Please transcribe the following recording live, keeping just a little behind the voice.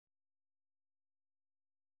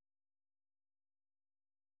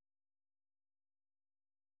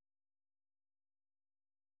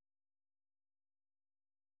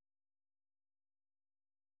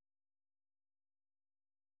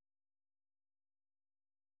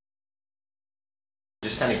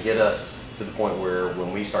kind of get us to the point where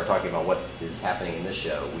when we start talking about what is happening in this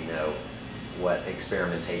show, we know what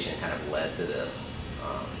experimentation kind of led to this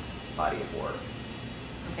body of work.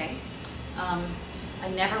 Okay. I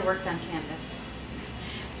never worked on canvas.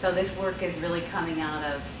 So this work is really coming out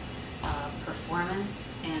of performance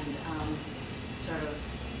and sort of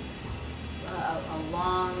a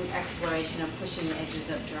long exploration of pushing the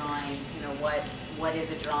edges of drawing. You know, what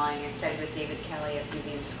is a drawing? I studied with David Kelly at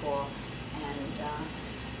Museum School, and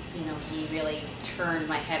you know, he really turned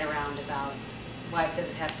my head around about why does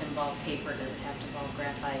it have to involve paper? Does it have to involve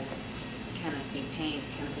graphite? Can it be paint?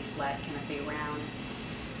 Can it be flat? Can it be round?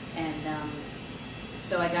 And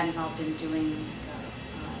so I got involved in doing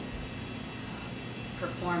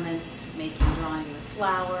performance, making drawing with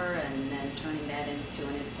flour, and then turning that into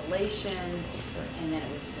an installation, and then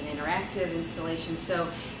it was an interactive installation. So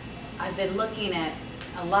I've been looking at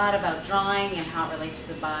a lot about drawing and how it relates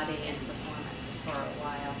to the body and performance for a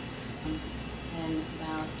while. And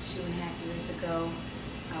about 2.5 years ago,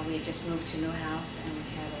 we had just moved to a new house, and we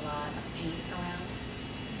had a lot of paint around.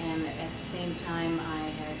 And at the same time, I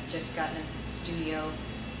had just gotten a studio,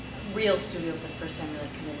 a real studio for the first time, really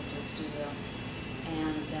committed to a studio.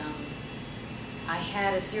 And I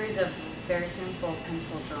had a series of very simple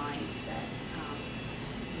pencil drawings that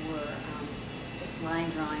were just line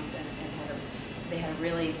drawings, and they had a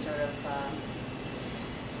really sort of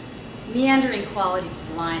meandering quality to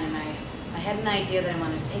the line. And I had an idea that I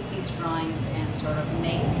wanted to take these drawings and sort of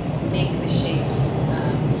make the shapes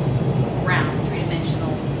round,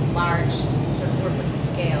 three-dimensional, large, sort of work with the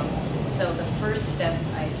scale. So the first step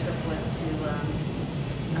I took was to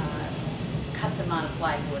cut them out of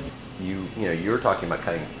plywood. You know, you were talking about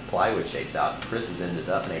cutting plywood shapes out. Chris has ended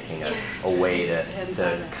up making a way to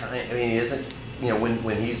kind of, I mean, isn't, you know,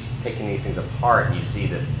 when he's picking these things apart and you see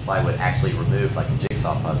the plywood actually removed like a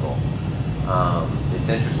jigsaw puzzle, it's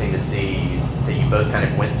interesting to see that you both kind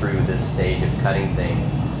of went through this stage of cutting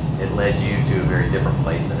things. It led you to a very different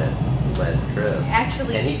place than it led Chris.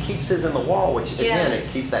 Actually, and he keeps his in the wall, which again, it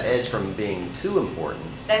keeps that edge from being too important.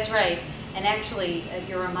 That's right. And actually,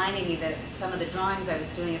 you're reminding me that some of the drawings I was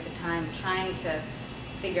doing at the time, trying to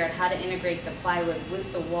figure out how to integrate the plywood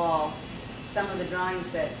with the wall, some of the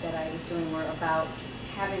drawings that I was doing were about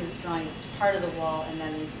having this drawing that was part of the wall, and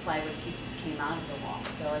then these plywood pieces came out of the wall.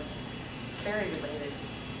 So it's very related.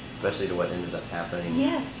 Especially to what ended up happening.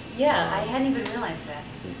 Yes, yeah, I hadn't even realized that.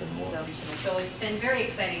 Even more. So it's been very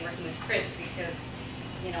exciting working with Chris, because,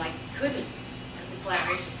 you know, the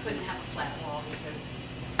collaboration couldn't have a flat wall because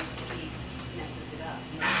he messes it up.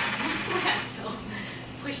 Flat, so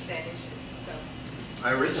push that issue. So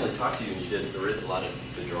I originally talked to you and you did a lot of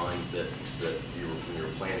the drawings that when you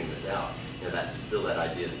were planning this out. You know, that's still that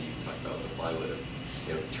idea that you talked about with the plywood of,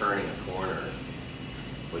 you know, turning a corner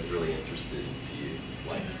was really interesting to you,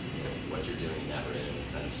 like, you know, what you're doing in that room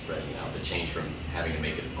and kind of spreading it out, the change from having to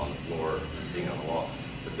make it on the floor to seeing it on the wall.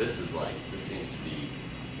 But this seems to be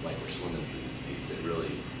like we're swimming through this piece. It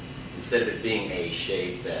really, instead of it being a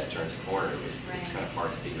shape that turns a corner, it's kind of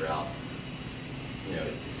hard to figure out. You know,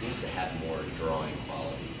 it seems to have more drawing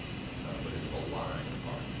quality because of the line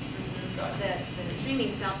part. Mm-hmm. The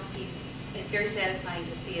streaming selves piece, it's very satisfying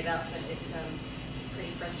to see it up, but it's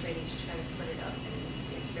pretty frustrating to try to put it up. And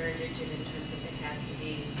it's very rigid in terms of it has to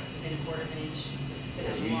be within 1/4 of an inch.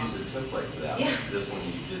 Yeah, you used a template for that. Yeah. This one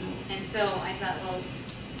you didn't. And so I thought, well,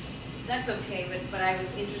 that's okay, but I was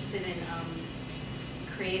interested in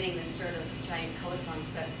creating this sort of giant color form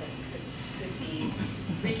set that could be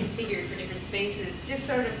reconfigured for different spaces. Just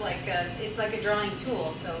sort of like it's like a drawing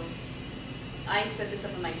tool. So I set this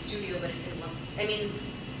up in my studio, but it didn't look. I mean,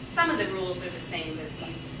 some of the rules are the same. That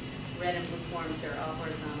these red and blue forms are all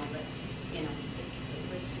horizontal, but you know,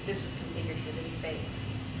 this was configured for this space.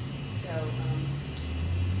 So I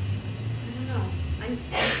don't know. I'm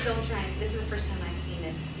still trying. This is the first time I've seen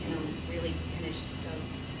it, you know, really finished. So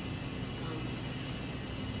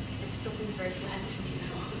it still seems very flat to me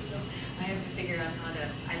though. So I have to figure out how to.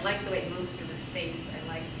 I like the way it moves through the space. I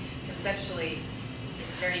like conceptually.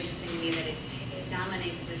 It's very interesting to me that it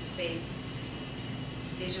dominates this space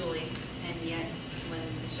visually, and yet when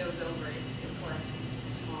the show's over, it collapses into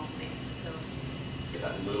this small thing. So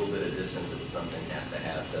that little bit of distance that something has to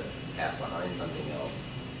have to pass behind something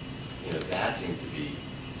else. You know, that seemed to be,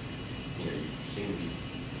 you know, you seem to be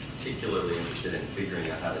particularly interested in figuring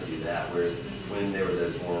out how to do that. Whereas when there were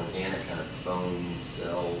those more organic kind of foam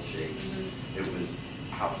cell shapes, it was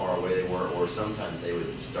how far away they were, or sometimes they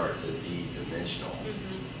would start to be dimensional,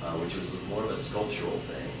 which was more of a sculptural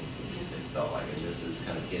thing. It felt like, and this is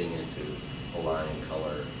kind of getting into a line and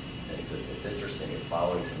color things. It's interesting. It's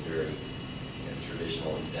following some very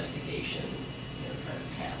traditional investigation kind of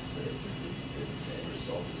paths, but the end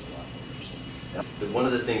result is a lot more interesting. One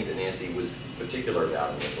of the things that Nancy was particular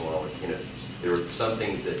about in this, along with, there were some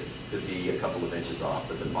things that could be a couple of inches off,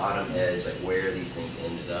 but the bottom edge, like where these things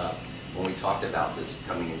ended up, when we talked about this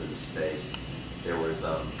coming into the space, there was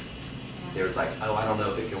like, oh, I don't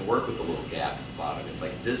know if it can work with the little gap at the bottom. It's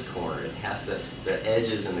like this corner, it has to, the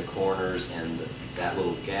edges and the corners and that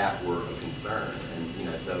little gap were a concern. And,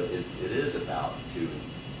 so it is about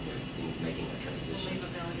making a transition.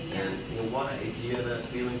 Believability, yeah. And why, do you have a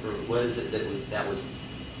feeling for what is it that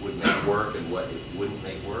would make work and what it wouldn't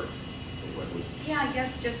make work? Yeah, I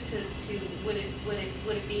guess just to would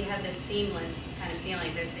it be have this seamless kind of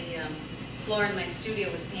feeling that the floor in my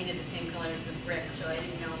studio was painted the same color as the brick, so I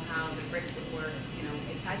didn't know how the brick would work.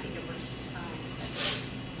 I think it works just fine.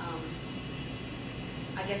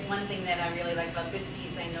 I guess one thing that I really like about this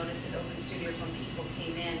piece, I noticed at Open Studios when people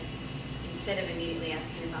came in, instead of immediately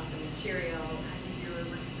asking about the material, how'd you do it,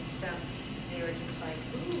 what's this stuff, they were just like,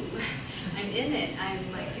 ooh, I'm in it.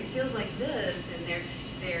 I'm like, it feels like this, and they're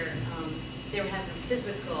having a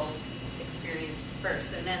physical experience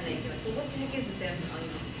first, and then they'd be like, well, what the heck is this?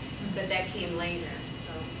 But that came later,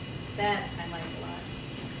 so that I like a lot.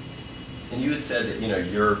 And you had said that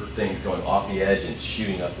your things going off the edge and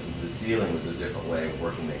shooting up into the ceiling was a different way of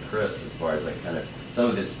working than Chris, as far as like kind of some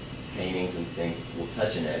of his paintings and things will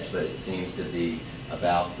touch an edge, but it seems to be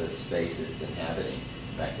about the space it's inhabiting.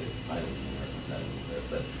 In fact, I didn't know that a little bit,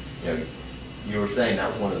 but you were saying that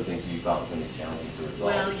was one of the things you thought was going to be challenging to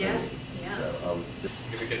resolve. Well, yes, yeah. So,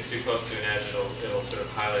 if it gets too close to an edge, it'll sort of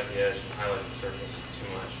highlight the edge and highlight the surface too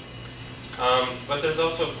much. But there's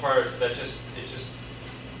also a part that I just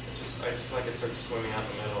like it sort of swimming out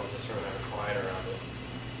the middle and just sort of have a quiet around it.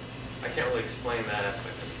 I can't really explain that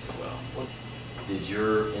aspect of it too well. Did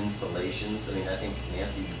your installations, I think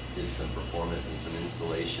Nancy did some performance and some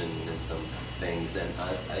installation and some things, and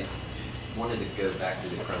I wanted to go back to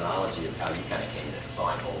the chronology of how you kind of came to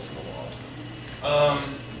sawing holes in the wall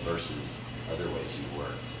versus other ways you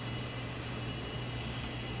worked.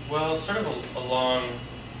 Well, sort of a long,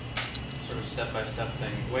 sort of step-by-step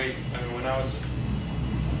thing.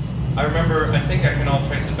 I remember, I think I can all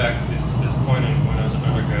trace it back to this point when I was an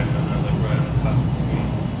undergraduate, and I was like right on the cusp between,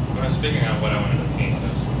 when I was figuring out what I wanted to paint, I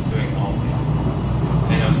was doing all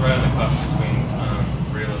paintings. And I was right on the cusp between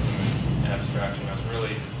realism and abstraction. I was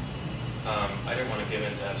really, I didn't want to give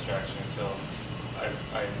into abstraction until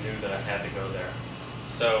I knew that I had to go there.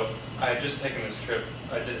 So I had just taken this trip.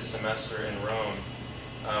 I did a semester in Rome,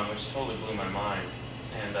 which totally blew my mind.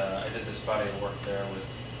 And I did this body of work there with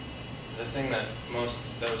the thing that was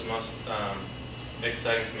most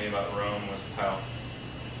exciting to me about Rome was how,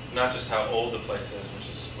 not just how old the place is, which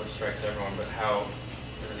is what strikes everyone, but how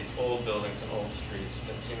there are these old buildings and old streets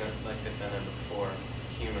that seem like they've been there before,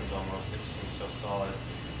 humans almost, they just seem so solid.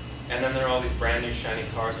 And then there are all these brand new shiny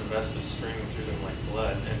cars and Vespas streaming through them like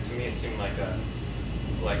blood. And to me it seemed like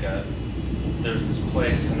there's this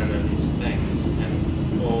place and then there are these things,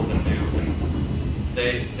 and old and new, and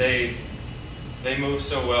they move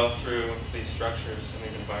so well through these structures and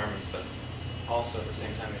these environments, but also at the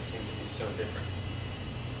same time they seem to be so different.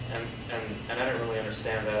 And I didn't really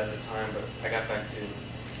understand that at the time, but I got back to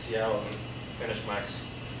Seattle and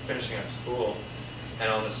finishing up school, and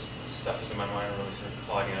all this stuff was in my mind, really sort of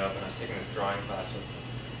clogging it up. And I was taking this drawing class with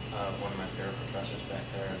one of my favorite professors back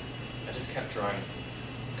there, and I just kept drawing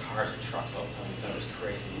cars and trucks all the time. I thought it was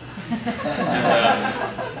crazy.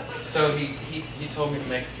 And, so he told me to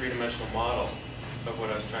make a three-dimensional model of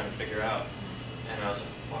what I was trying to figure out. And I was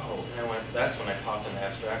like, whoa. And that's when I popped into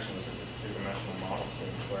abstraction, was at this three-dimensional model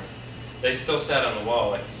stage where they still sat on the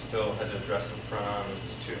wall, like you still had to address them front on. There was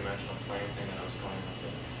this two-dimensional plane thing that I was going up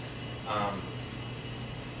with.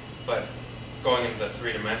 But going into the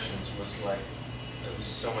three dimensions was like, it was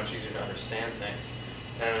so much easier to understand things.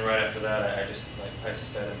 And then right after that, I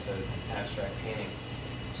sped into abstract painting.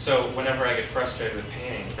 So whenever I get frustrated with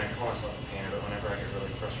painting, I call myself a painter, but whenever I get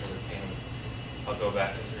really frustrated with painting, I'll go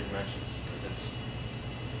back to three dimensions, because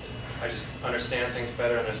I just understand things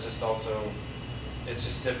better, and it's just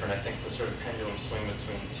different. I think the sort of pendulum swing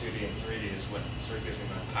between 2D and 3D is what sort of gives me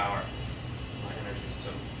my power, my energies to,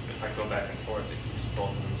 if I go back and forth, it keeps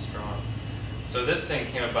both of them strong. So this thing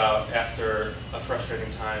came about after a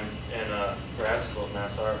frustrating time in grad school at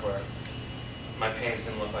Mass Art, where my paintings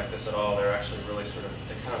didn't look like this at all. They're actually really sort of,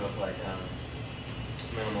 they kind of look like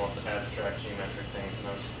minimalist, abstract, geometric things, and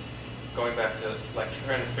I was going back to, like,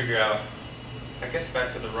 trying to figure out, I guess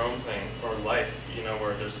back to the Rome thing, or life,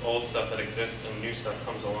 where there's old stuff that exists and new stuff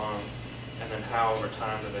comes along, and then how over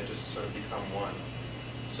time do they just sort of become one.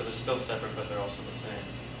 So they're still separate, but they're also the same.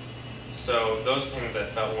 So those paintings I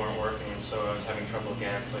felt weren't working, and so I was having trouble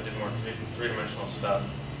again, so I did more three-dimensional stuff.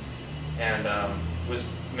 And was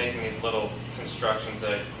making these little constructions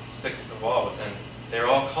that I'd stick to the wall, but then they were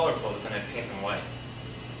all colorful, but then I'd paint them white.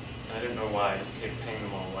 And I didn't know why, I just kept painting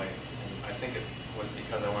them all white. And I think it was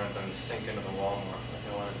because I wanted them to sink into the wall more. Like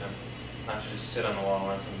I wanted them not to just sit on the wall,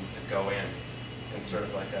 I wanted them to go in sort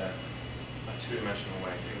of like a two-dimensional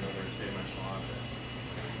way, even though they're three-dimensional objects.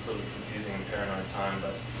 It's completely confusing and paranoid time,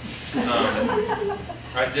 but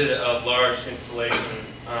I did a large installation,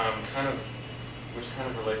 which kind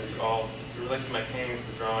of relates to my paintings,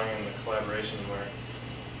 the drawing, and the collaboration, where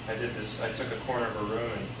I did this. I took a corner of a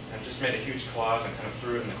room and just made a huge collage and kind of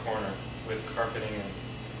threw it in the corner with carpeting and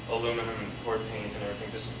aluminum and poured paint and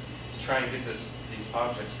everything, just to try and get these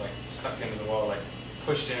objects like stuck into the wall, like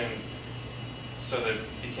pushed in, so that it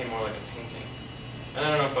became more like a painting. And I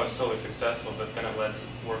don't know if I was totally successful, but then it led to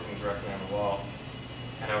working directly on the wall.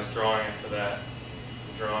 And I was drawing after that,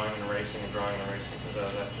 drawing and erasing, because I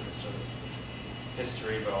was after this sort of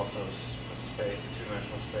history, but also a space, a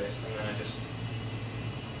two-dimensional space. And then I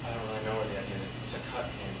don't really know where the idea is. A cut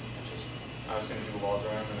came. I was going to do a wall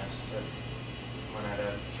drawing, and I said, when I'd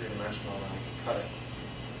add three-dimensional, then I could cut it.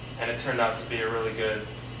 And it turned out to be a really good.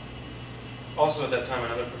 Also at that time,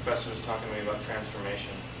 another professor was talking to me about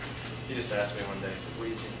transformation. He just asked me one day, he said, what do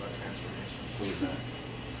you think about transformation? Who was that?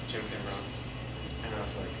 Jim Kimbrough. And I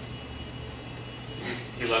was like,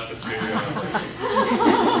 he left the studio, and I was like,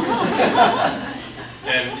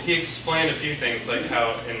 and he explained a few things, like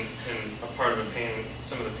how in a part of a painting,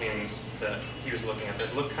 some of the paintings that he was looking at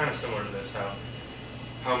that looked kind of similar to this,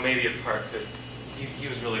 how maybe a part could, he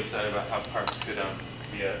was really excited about how parts could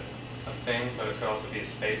be a thing, but it could also be a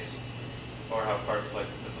space, or how parts like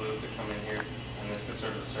the blue could come in here, and this could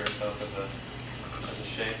sort of assert itself as a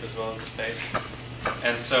shape as well as a space.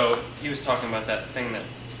 And so he was talking about that thing,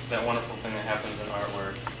 that wonderful thing that happens in art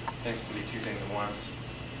where things can be two things at once.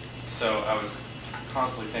 So I was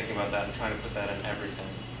constantly thinking about that and trying to put that in everything.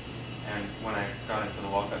 And when I got into the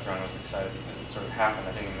wall cut drawing, I was excited because it sort of happened.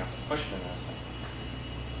 I didn't even have to push it in there. So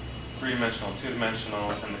three-dimensional,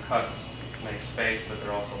 two-dimensional, and the cuts make space, but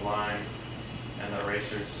they're also line, and the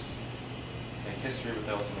erasers make history, but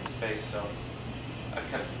they also make space. So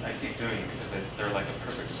I keep doing it because they're like a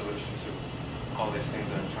perfect solution to all these things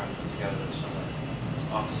that I'm trying to put together. They're sort of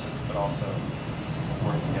opposites, but also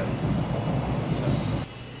work together.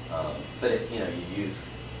 So. But you use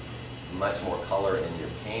much more color in your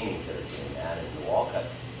paintings that are doing that, and the wall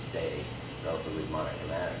cuts stay relatively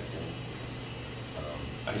monochromatic.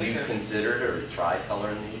 Have you considered or tried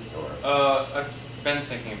coloring these, or? I've been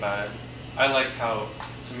thinking about it. I like how,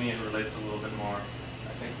 to me, it relates a little bit more.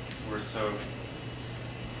 I think we're so.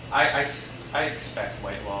 I expect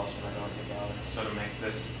white walls when I go into the gallery, so to make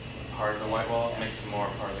this part of the white wall makes it more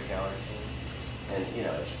part of the gallery theme. And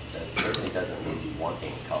it certainly doesn't leave you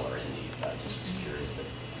wanting color in these. I just was curious if.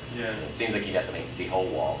 Yeah. It seems like you'd have to make the whole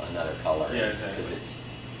wall another color. Yeah, exactly. Because it's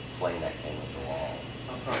playing that game with the wall.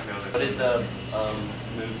 I'll probably go there. But did the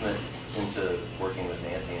movement into working with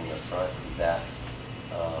Nancy in the front,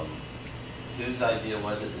 whose idea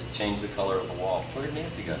was it to change the color of the wall? Where did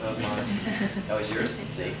Nancy go? That was mine. That was yours?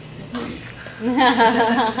 See?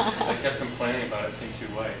 I kept complaining about it seemed too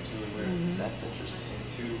white. It's really weird. That's It interesting. seemed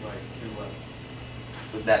too white, too white.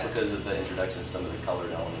 Was that because of the introduction of some of the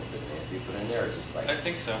colored elements that Nancy put in there, or just like? I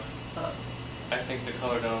think so. Huh. I think the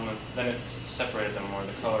colored elements, then it's separated them more.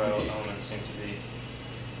 The colored elements seem to be,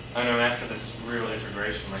 I know after this real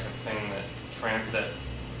integration, like a thing that,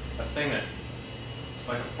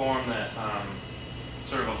 like a form that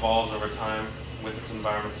sort of evolves over time with its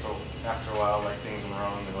environment. So after a while, like things in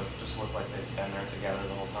Rome, they just look like they've been there together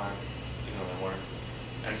the whole time, even though they weren't.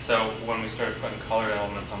 And so when we started putting colored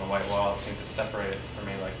elements on the white wall, it seemed to separate it for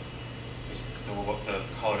me, like just the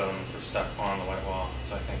colored elements were stuck on the white wall.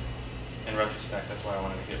 So I think in retrospect, that's why I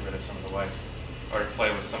wanted to get rid of some of the white, or to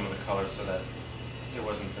play with some of the colors so that it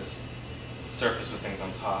wasn't this surface with things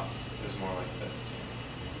on top. It was more like this.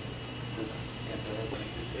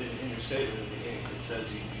 In your statement at the beginning, it says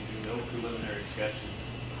you do no preliminary sketches.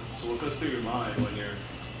 So what goes through your mind when you're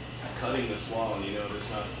cutting this wall and you know there's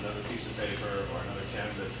not another piece of paper or another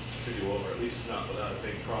canvas to do over, at least not without a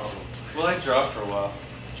big problem? Well, I draw for a while.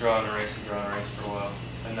 Draw and erase for a while.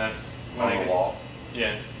 And that's when On the wall?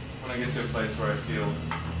 Yeah. When I get to a place where I feel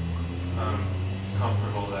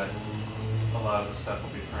comfortable that a lot of the stuff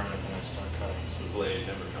will be permanent, then I start cutting. So the blade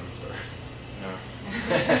never comes through. No.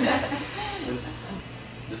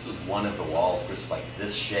 This was one of the walls, just like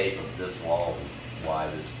this shape of this wall is why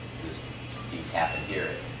this piece happened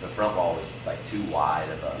here. The front wall was like too wide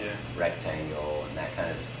of a rectangle, and that kind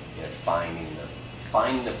of finding the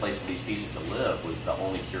finding a place for these pieces to live was the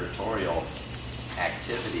only curatorial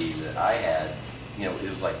activity that I had. You know, it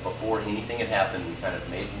was like before anything had happened, we kind of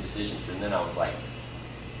made some decisions, and then I was like,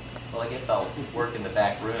 well, I guess I'll work in the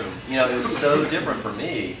back room. You know, it was so different for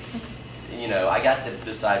me. You know, I got to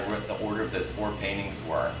decide what the order of those 4 paintings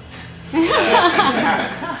were. You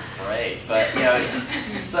know, great, but you know,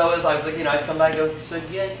 so as I was like, you know, I'd come back and go, so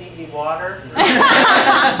do you guys need any water?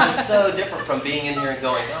 It's so different from being in here and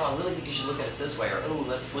going, oh, I really think you should look at it this way, or oh,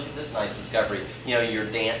 let's look at this nice discovery. You know, you're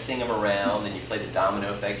dancing them around, and you play the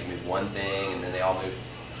domino effect. You move one thing, and then they all move.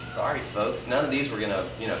 Sorry, folks, none of these were gonna,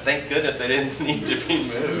 you know, thank goodness they didn't need to be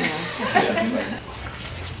moved. Yeah.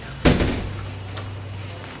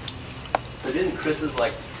 So didn't Chris's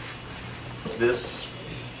like this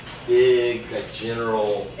big, like,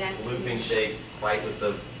 general looping shape fight with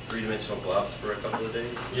the 3-dimensional blobs for a couple of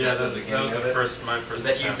days? Yeah, that was my first Was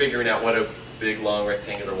that you attempt. figuring out what a big, long,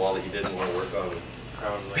 rectangular wall that you didn't want to work on?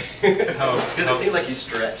 Probably. Because it seemed like you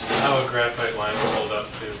stretched. How a graphite line would hold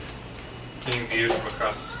up to being viewed from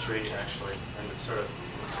across the street, actually. And it's sort of,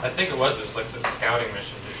 I think it was like a scouting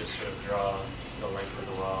mission to just sort of draw the length of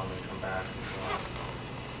the wall and then come back and draw.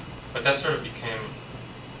 But that sort of became,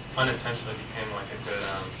 unintentionally became like a good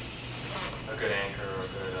anchor, or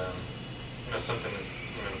a good, you know, something that's,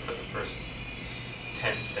 you know, to put the first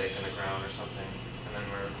tent stake in the ground or something. And then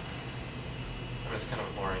I mean, it's kind of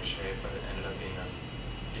a boring shape, but it ended up being a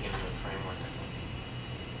beginning of a framework, I think.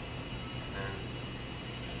 And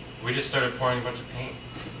we just started pouring a bunch of paint,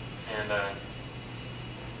 and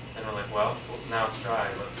we're like, well, now it's dry.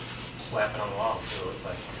 Let's slap it on the wall and see what it looks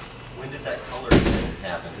like. When did that color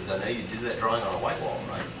happen? Because I know you did that drawing on a white wall,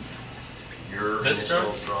 right? Your This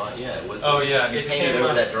initial drawing? Yeah. Oh, yeah, You it painted came over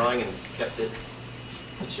up- that drawing and kept it,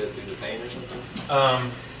 and showed through the paint or something?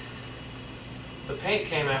 The paint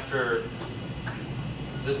came after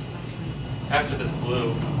this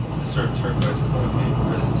blue, this sort of turquoise color paint,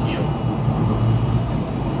 or this teal.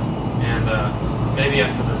 And maybe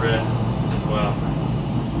after the red as well.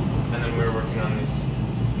 And then we were working on these,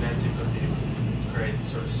 Nancy put these great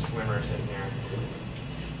sort of swimmers in here.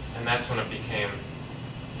 And that's when it became,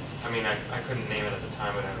 I mean, I couldn't name it at the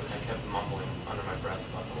time, but I kept mumbling under my breath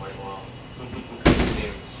about the white wall.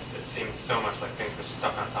 It seemed so much like things were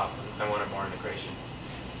stuck on top of it. I wanted more integration.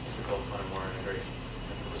 We both wanted more integration.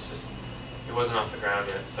 It wasn't off the ground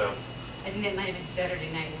yet, so. I think that might have been Saturday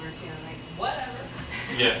night when we were feeling like, whatever.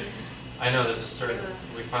 Yeah, I know there's a certain,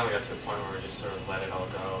 we finally got to a point where we just sort of let it all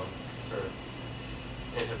go, and sort of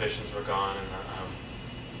inhibitions were gone, and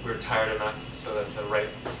we were tired enough so that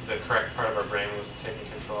the correct part of our brain was taking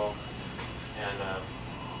control, and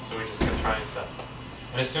so we just kept trying stuff.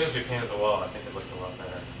 And as soon as we painted the wall, I think it looked a lot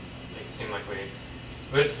better. It seemed like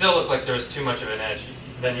but it still looked like there was too much of an edge.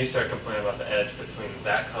 Then you started complaining about the edge between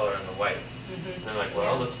that color and the white. And I'm like,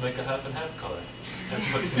 well, let's make a half and half color and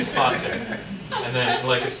put some spots in. And then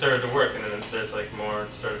like it started to work, and then there's like more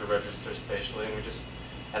started to register spatially, and we just,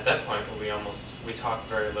 at that point, we talked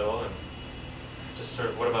very little, and just sort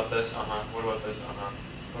of, what about this? What about this?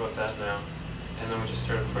 What about that now? And then we just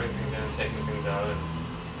started putting things in and taking things out,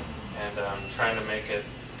 and trying to make it,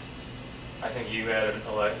 I think you added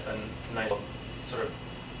a nice sort of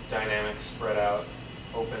dynamic, spread out,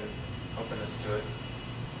 openness to it.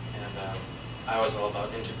 And I was all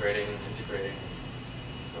about integrating,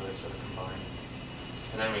 so they sort of combined.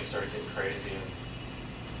 And then we started getting crazy, and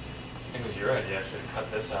I think it was your idea actually to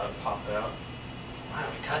cut this out and pop it out. Why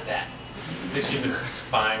don't we cut that? Because you've been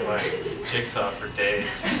spying my jigsaw for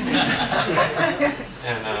days.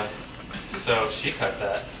 And so she cut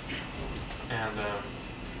that. And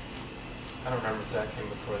I don't remember if that came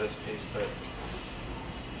before this piece, but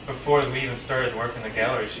before we even started work in the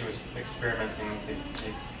gallery, she was experimenting with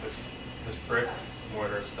this brick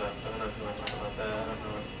mortar stuff. I don't know if you want to talk about that. I don't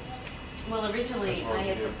know. Well, originally, That's what I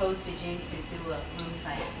had you do. proposed to James to do a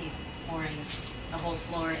room-sized piece, pouring the whole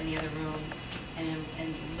floor in the other room,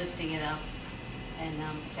 and lifting it up and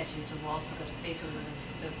attaching it to walls, so that basically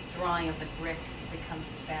the drawing of the brick becomes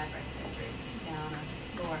its fabric that drapes down onto the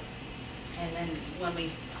floor. And then when we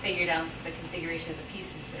figured out the configuration of the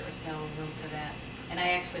pieces, there was no room for that. And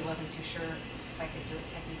I actually wasn't too sure if I could do it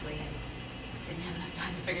technically, and didn't have enough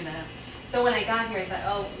time to figure that out. So when I got here, I thought,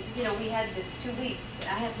 oh, you know, we had this 2 weeks.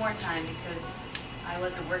 I had more time because I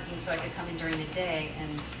wasn't working, so I could come in during the day.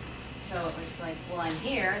 And so it was like, well, I'm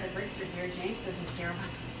here, the bricks are here, James doesn't care about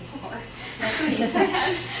the floor. That's what he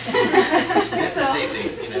said. You have to say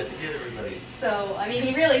things, you know, to get everybody's. So, I mean,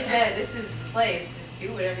 he really said, this is the place, just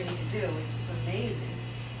do whatever you need to do, which was amazing.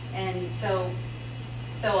 And so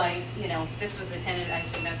So I, this was the tenant, I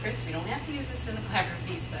said, now Chris, we don't have to use this in the collaborative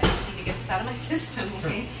piece, but I just need to get this out of my system,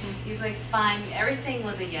 okay? He's like, fine, everything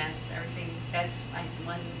was a yes, everything, that's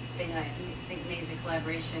one thing I think made the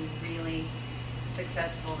collaboration really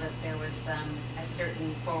successful, that there was a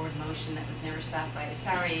certain forward motion that was never stopped by,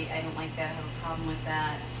 sorry, I don't like that, I have a problem with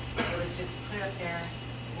that. It was just put it up there,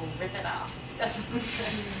 we'll rip it off. Doesn't look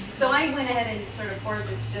good. So I went ahead and sort of poured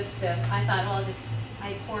this I thought, well,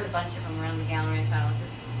 I poured a bunch of them around the gallery. I thought I'll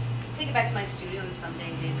just take it back to my studio and someday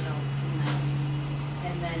maybe they'll,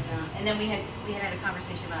 and then we had a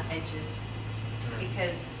conversation about edges,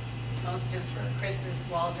 because most of Chris's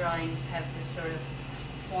wall drawings have this sort of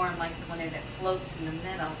form like the one that floats in the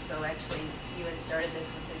middle. So actually, you had started this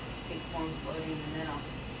with this big form floating in the middle,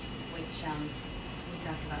 which we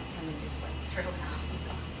talked about. Can we just like throw it off?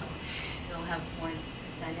 So it'll have more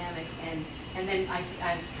dynamic. And then I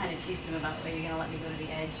kind of teased him about, are you going to let me go to the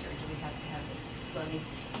edge, or do we have to have this floating?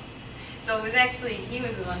 So it was actually, he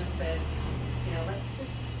was the one that said, let's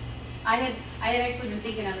just, I had actually been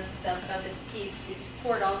thinking about this piece. It's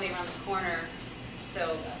poured all the way around the corner.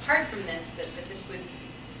 So apart from this, that this would,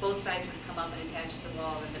 both sides would come up and attach to the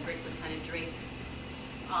wall, and the brick would kind of drape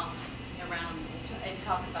off around and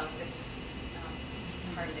talk about this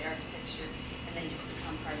part of the architecture, and then just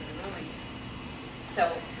become part of the room again.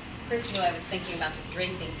 So Chris knew I was thinking about this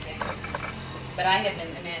draping thing, but I had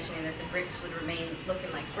been imagining that the bricks would remain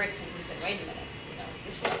looking like bricks, and he said, wait a minute,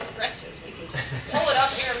 this is stretches, we can just pull it up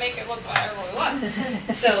here and make it look however we want.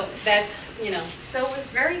 So that's, so it was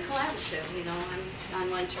very collaborative, I'm on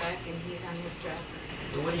one track and he's on his track.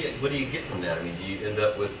 So what do you get from that? I mean, do you end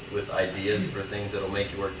up with ideas for things that'll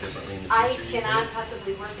make you work differently in the future? I cannot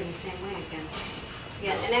possibly work in the same way again.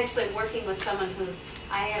 Yeah, and actually working with someone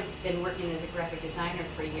I have been working as a graphic designer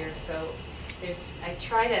for years, so I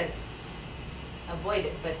try to avoid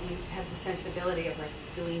it, but you have the sensibility of like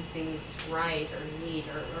doing things right or neat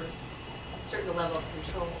or a certain level of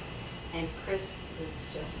control. And Chris is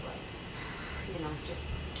just like, just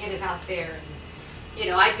get it out there.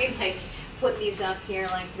 And, I'd be like, put these up here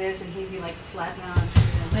like this, and he'd be like slapping on this.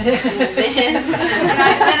 and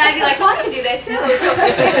I'd be like, well, I can do that too. So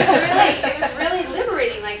it was really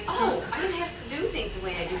liberating, like, oh, I don't have to do things the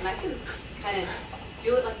way I do, and I can kind of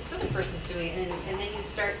do it like this other person's doing it, and then it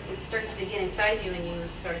starts to get inside you, and you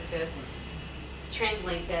start to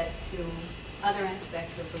translate that to other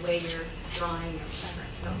aspects of the way you're drawing or whatever.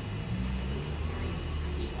 So it's very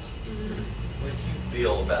What do you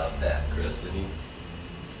feel about that, Chris?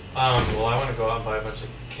 Well, I want to go out and buy a bunch of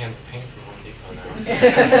cans of paint from Home Depot now.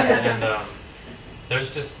 And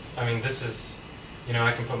there's just, this is,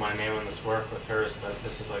 I can put my name on this work with hers, but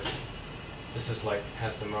this is like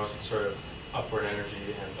has the most sort of upward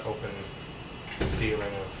energy and open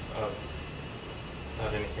feeling of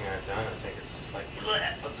anything I've done. I think it's just like,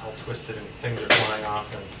 it's all twisted and things are flying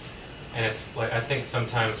off, and it's like, I think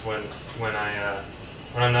sometimes when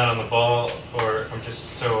I'm not on the ball, or I'm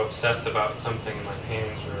just so obsessed about something in my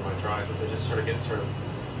paintings or my drawings that they just sort of get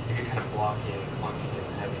kind of blocky and clunky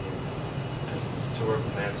and heavy, and to work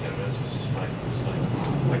with Nancy on this was just like,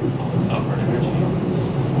 all this upward energy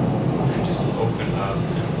and just opened up.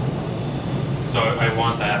 And so I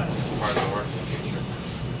want that as part of my work in the future.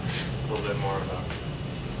 A little bit more of a,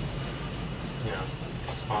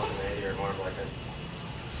 spontaneity, or more of like a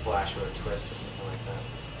splash or a twist or something like that.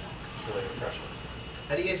 It's really refreshing.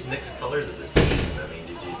 How do you guys mix colors as a team?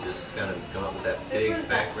 Did you just kind of come up with that big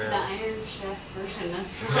background? This was the Iron Chef version of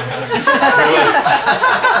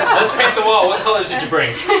Let's paint the wall. What colors did you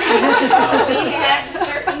bring? We had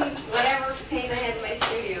certain, whatever paint I had in my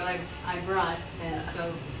studio, I brought. And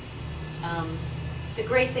so the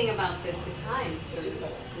great thing about the time sort of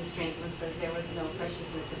constraint was that there was no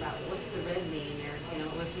preciousness about what does the red mean, or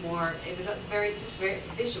it was very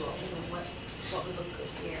visual, what would look good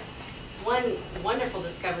here. One wonderful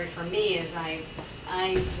discovery for me is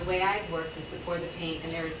the way I've worked is to pour the paint,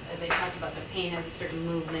 and as I talked about, the paint has a certain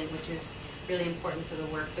movement which is really important to the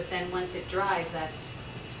work. But then once it dries,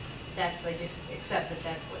 I just accept that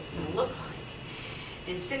that's what it's going to look like.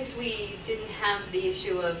 And since we didn't have the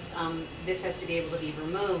issue of this has to be able to be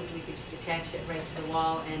removed, we could just attach it right to the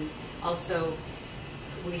wall, and also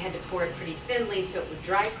we had to pour it pretty thinly so it would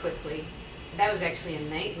dry quickly. That was actually a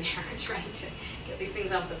nightmare trying to get these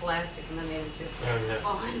things off the plastic, and then they would just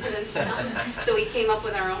fall into themselves. So we came up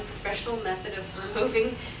with our own professional method of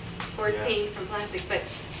removing poured paint from plastic. But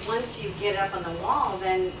once you get it up on the wall,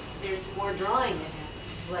 then there's more drawing that happens.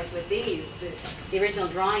 Like with these, the original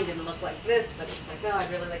drawing didn't look like this, but it's like, oh,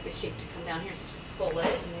 I'd really like this shape to come down here, so just pull it,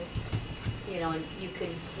 and there's, and you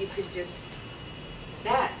could just,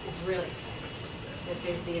 that is really exciting. that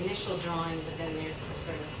there's the initial drawing, but then there's the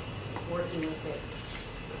sort of working with it,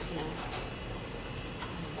 you know.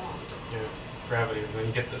 Yeah, gravity. When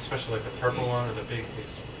you get, especially like the purple one or the big,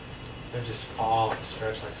 they just fall and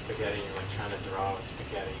stretch like spaghetti. You're like trying to draw with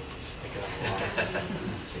spaghetti, and stick it on the wall.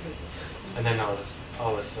 And then all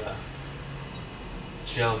this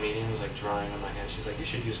gel medium was like drying on my hands. She's like, "You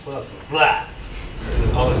should use gloves." I'm like, "Blah!"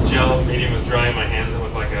 And all this gel medium was drying on my hands. It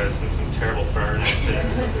looked like I was in some terrible burn accident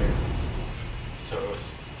or something. So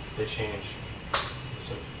they changed,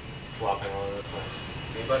 sort of flopping all over the place.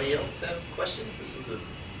 Anybody else have questions? This is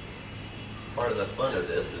part of the fun of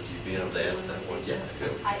this, is you being able to ask that one. Yeah,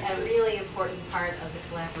 go. A really important part of the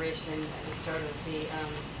collaboration, was sort of the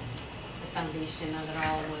foundation of it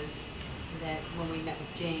all, was that when we met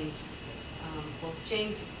with James, well,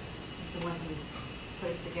 James is the one who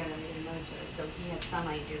put us together in the military, so he had some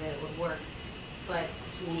idea that it would work. But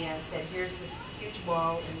he said, here's this huge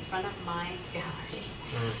wall in front of my gallery,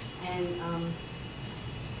 and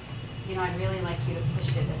you know, I'd really like you to push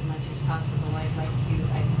it as much as possible.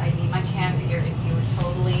 I'd be much happier if you were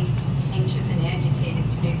totally anxious and agitated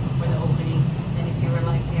 2 days before the opening than if you were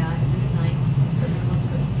like, yeah, isn't it nice? Doesn't it look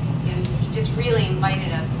good? You know, he just really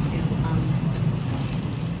invited us to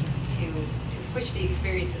push the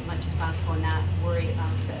experience as much as possible and not worry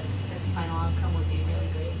about that the final outcome would be really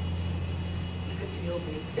great. Good for the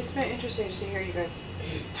opening. It's been interesting to hear you guys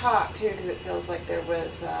talk too, because it feels like there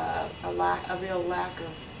was a real lack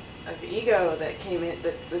of ego that came in,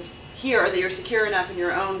 that was here, or that you're secure enough in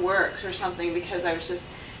your own works or something. Because I was just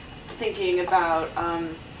thinking about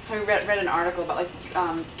having read an article about like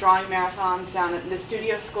drawing marathons down at the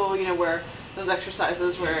studio school, you know, where those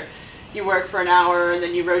exercises where you work for an hour and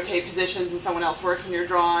then you rotate positions and someone else works on your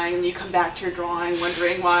drawing and you come back to your drawing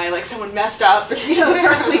wondering why like someone messed up, you know, the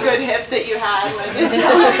perfectly good hip that you had.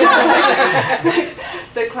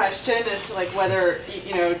 The question is to like whether,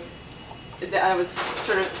 you know, I was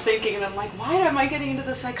sort of thinking, and I'm like, why am I getting into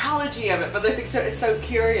the psychology of it? But I think it's so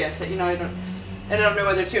curious that, you know, I don't know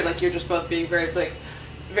whether too, like you're just both being very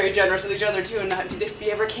very generous with each other too, and not, if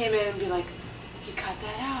you ever came in and be like, you cut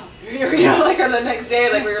that out, you know, like, or the next day,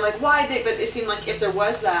 like we were like, why? But it seemed like if there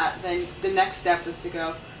was that, then the next step was to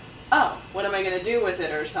go, oh, what am I going to do with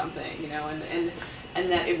it or something, you know,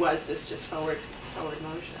 and that it was this just forward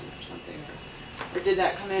motion or something, or did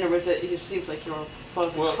that come in, or was it just seemed like you were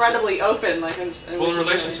both incredibly open, like. Well, in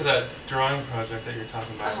relation to that drawing project that you're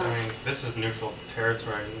talking about, Uh-huh. I mean, this is neutral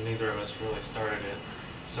territory. Neither of us really started it,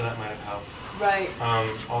 so that might have helped. Right.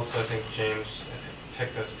 Also, I think James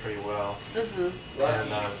picked us pretty well. Mm-hmm. And,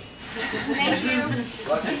 Thank you.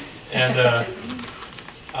 and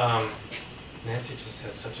Nancy just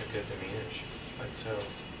has such a good demeanor. She's just like so.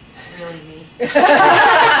 It's really me. She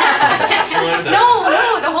wanted to,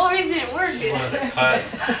 No, the whole reason it worked she is. wanted to cut.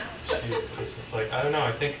 It's just like, I don't know.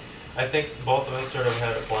 I think both of us sort of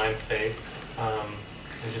had a blind faith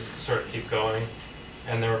and just sort of keep going.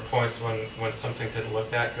 And there were points when something didn't look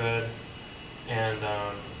that good, and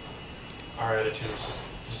our attitude was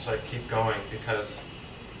just like keep going, because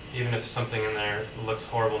even if something in there looks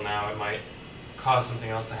horrible now, it might cause something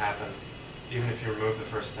else to happen. Even if you remove the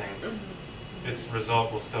first thing, its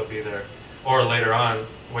result will still be there. Or later on,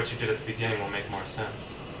 what you did at the beginning will make more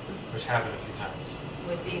sense, which happened a few times.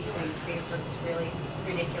 With these looked really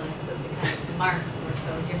ridiculous because the marks were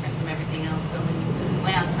so different from everything else. So when you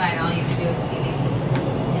went outside, all you could do is see these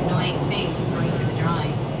annoying things going through the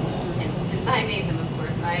drawing. And since I made them, of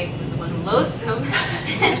course, I was the one who loathed them.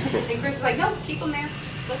 And Chris was like, no, keep them there.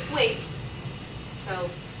 Let's wait. So,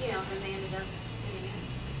 you know, then they ended up fitting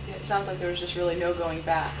in. It sounds like there was just really no going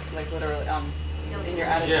back, like literally, in your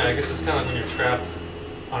attitude. Yeah, I guess it's kind of like when you're trapped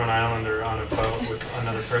on an island or on a boat with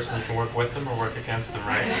another person. You can work with them or work against them,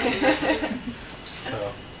 right?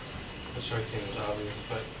 So the choice seemed obvious,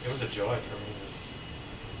 but it was a joy for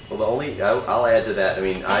me. Well, I'll add to that. I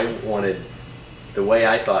mean, I wanted, the way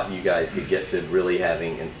I thought you guys could get to really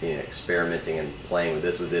having and experimenting and playing with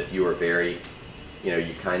this was if you were very, you know,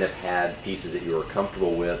 you kind of had pieces that you were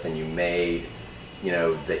comfortable with and you made, you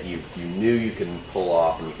know, that you knew you can pull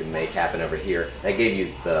off and you can make happen over here. That gave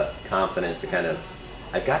you the confidence to kind of,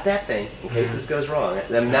 I've got that thing in case this goes wrong.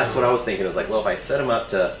 And that's what I was thinking. I was like, well, if I set them up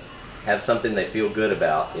to have something they feel good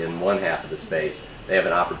about in one half of the space, they have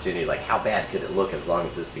an opportunity, like how bad could it look as long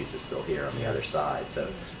as this piece is still here on the other side. So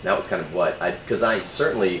that was kind of what because I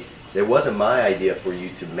certainly, it wasn't my idea for you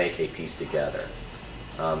to make a piece together.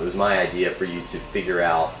 It was my idea for you to figure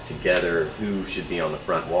out together who should be on the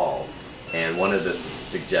front wall. And one of the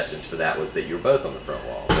suggestions for that was that you were both on the front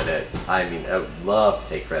wall. But I mean, I would love to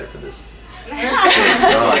take credit for this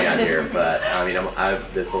drawing out here, but I mean,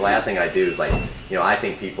 that's the last thing I do is like, I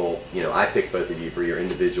think people, I picked both of you for your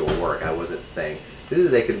individual work. I wasn't saying, ooh,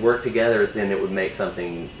 they could work together, then it would make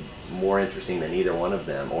something more interesting than either one of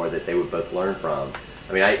them, or that they would both learn from.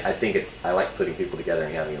 I mean, I think I like putting people together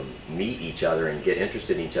and having them meet each other and get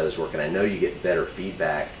interested in each other's work, and I know you get better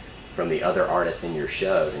feedback from the other artists in your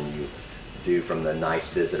show than you do from the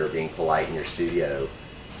nice visitor being polite in your studio.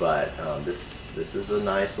 But this is a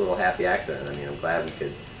nice little happy accident. I mean, I'm glad we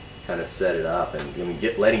could kind of set it up, and I mean,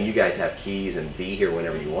 letting you guys have keys and be here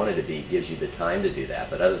whenever you wanted to be gives you the time to do that.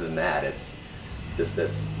 But other than that, it's just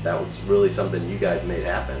that was really something you guys made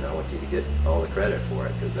happen. I want you to get all the credit for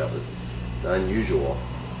it because it's unusual.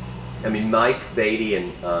 I mean, Mick Beatty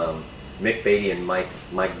and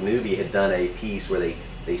Mike Newby had done a piece where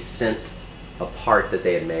they sent a part that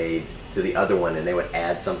they had made to the other one, and they would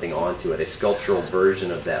add something onto it, a sculptural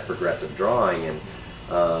version of that progressive drawing, and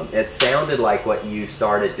it sounded like what you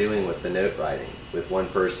started doing with the note writing, with one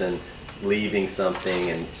person leaving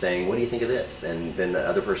something and saying, what do you think of this? And then the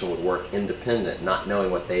other person would work independent, not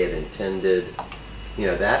knowing what they had intended.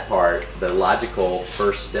 That part, the logical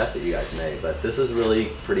first step that you guys made. But this is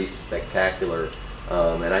really pretty spectacular,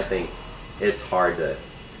 and I think it's hard to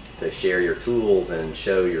share your tools and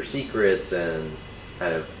show your secrets and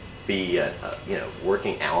kind of be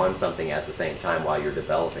working on something at the same time while you're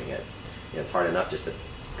developing it. It's hard enough just to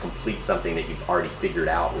complete something that you've already figured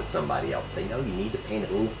out with somebody else. Say, no, you need to paint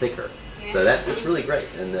it a little thicker. Yeah. So it's really great,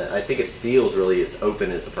 and I think it feels really as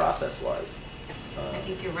open as the process was. I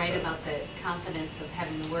think you're right about the confidence of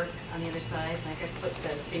having the work on the other side. Like I put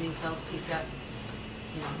the Screaming Cells piece up,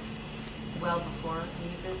 well before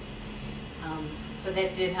any of this. So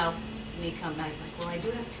that did help me come back. Like, well, I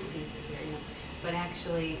do have two pieces here, But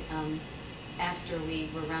actually, after we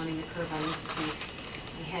were rounding the curve on this piece,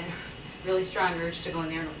 I had a really strong urge to go in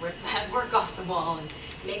there and rip that work off the wall and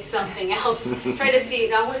make something else. Try to see,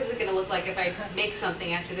 now what is it going to look like if I make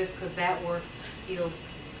something after this, because that work feels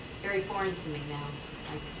very foreign to me now.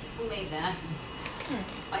 Like, who made that?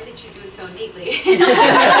 Why did you do it so neatly? You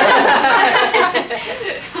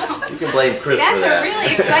can blame Chris for that. That's a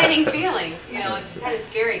really exciting feeling. It's kind of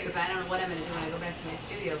scary because I don't know what I'm going to do when I go back to my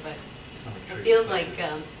studio, but it feels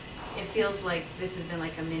like this has been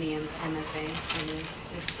like a mini MFA, and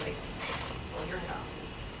just like, well, you're it off.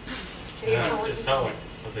 Yeah, it felt like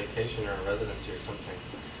a vacation or a residency or something.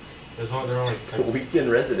 There are only weekend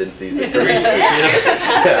residencies at the Reach.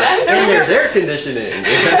 And there's air conditioning.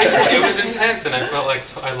 It was intense, and I felt like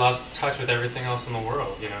I lost touch with everything else in the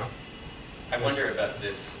world. I wonder about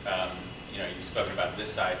this. You've spoken about this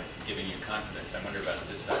side giving you confidence. I wonder about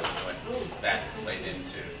this side and what that played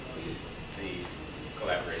into the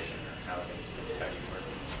collaboration, or how it influenced how you work in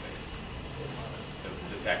the space.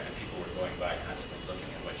 The fact that people were going by constantly looking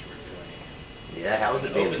at what you were doing. Yeah, how was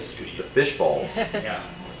it being open studio? The fishbowl. Yeah.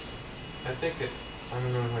 I think I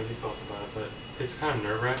don't know how you felt about it, but it's kind of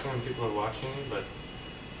nerve-wracking when people are watching you, but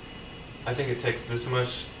I think it takes this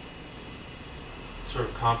much sort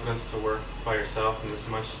of confidence to work by yourself and this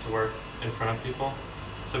much to work in front of people.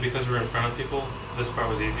 So because we're in front of people, this part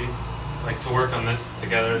was easy. Like, to work on this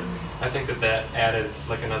together, I think that added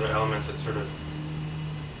like another element that sort of,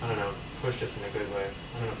 I don't know, pushed us in a good way. I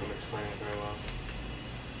don't know if I'm explaining it very well.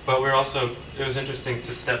 But it was interesting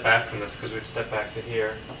to step back from this, because we'd step back to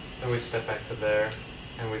here, then we'd step back to there,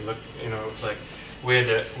 and we'd look, it was like, we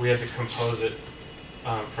had to compose it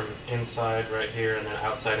from inside right here, and then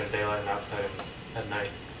outside in daylight and outside at night.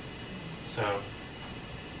 So,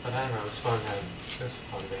 but I don't know, it was fun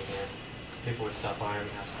being here. People would stop by and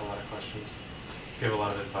ask a lot of questions, give a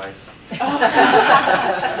lot of advice. They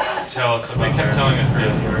kept telling us to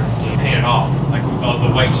paint it all, like the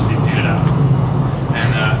white should be painted out.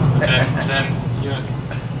 And then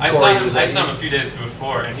I saw him a few days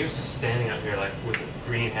before, and he was just standing out here like with a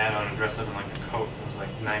green hat on and dressed up in like a coat. It was like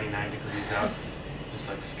 99 degrees out, just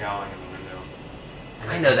like scowling in the window.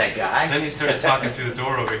 I know that guy. Then he started talking through the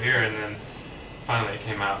door over here, and then finally it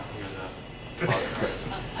came out. He was a closet artist.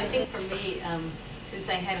 I think for me, since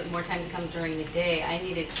I had more time to come during the day, I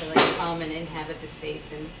needed to like come and inhabit the space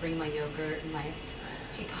and bring my yogurt and my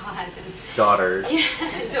teapot and daughters.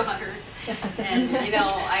 Yeah, daughters. And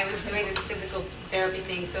I was doing this physical therapy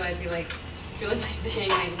thing, so I'd be like doing my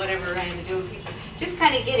thing and whatever I had to do. Just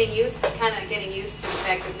kind of getting used to the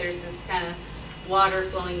fact that there's this kind of water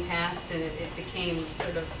flowing past, and it became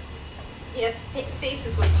sort of,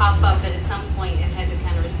 faces would pop up, but at some point it had to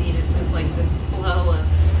kind of recede. It's just like this flow of,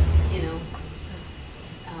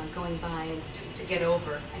 going by, and just to get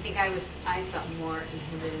over. I think I felt more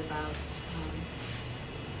inhibited about,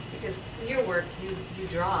 because your work, you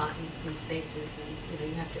draw in spaces, and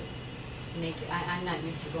you have to I'm not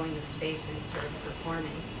used to going to space and sort of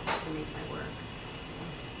performing to make my work. So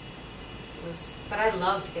it was, but I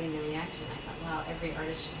loved getting the reaction. I thought, wow, every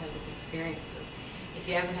artist should have this experience of, if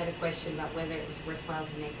you ever had a question about whether it was worthwhile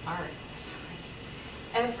to make art, it's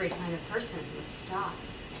like every kind of person would stop.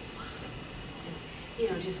 And, you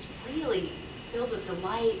know, just really filled with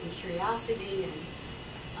delight and curiosity, and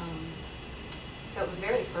so it was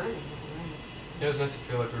very affirming as an artist. It was nice to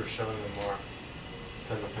feel like we were showing them more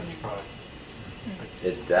than the finished product.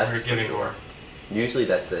 That's We were giving for sure. more. Usually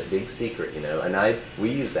that's the big secret, you know, and we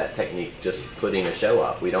use that technique just putting a show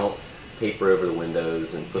up. We don't paper over the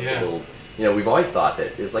windows and put Yeah. the little, you know, we've always thought that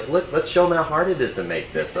it was like, look, let's show them how hard it is to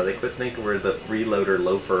make this. So they quit thinking we're the freeloader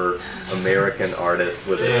loafer American artists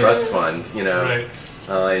with a Yeah. trust fund, you know. Right.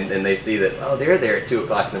 And they see that, oh, they're there at 2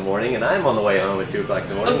 o'clock in the morning and I'm on the way home at 2 o'clock in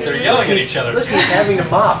the morning. Look, they're And yelling at he's- each other. Look, he's having to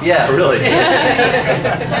mop. Yeah, really.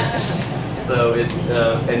 So it's,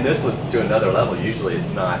 and this was to another level. Usually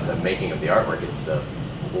it's not the making of the artwork, it's the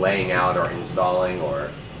laying out or installing, or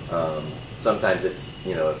sometimes it's,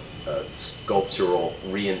 you know, a sculptural,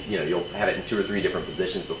 you know, you'll have it in 2 or 3 different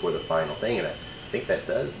positions before the final thing, and I think that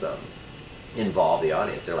does involve the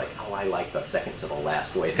audience. They're like, oh, I like the second to the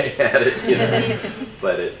last way they had it, you know.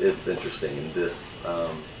 But it's interesting, and this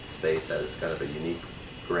space has kind of a unique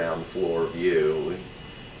ground floor view. We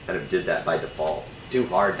kind of did that by default. It's too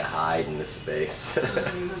hard to hide in this space. That's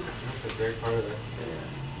a great part of it.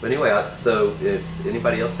 But anyway, so if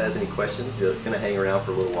anybody else has any questions, you're going to hang around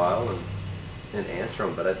for a little while and answer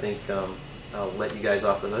them. But I think I'll let you guys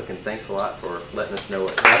off the hook, and thanks a lot for letting us know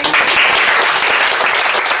what happened.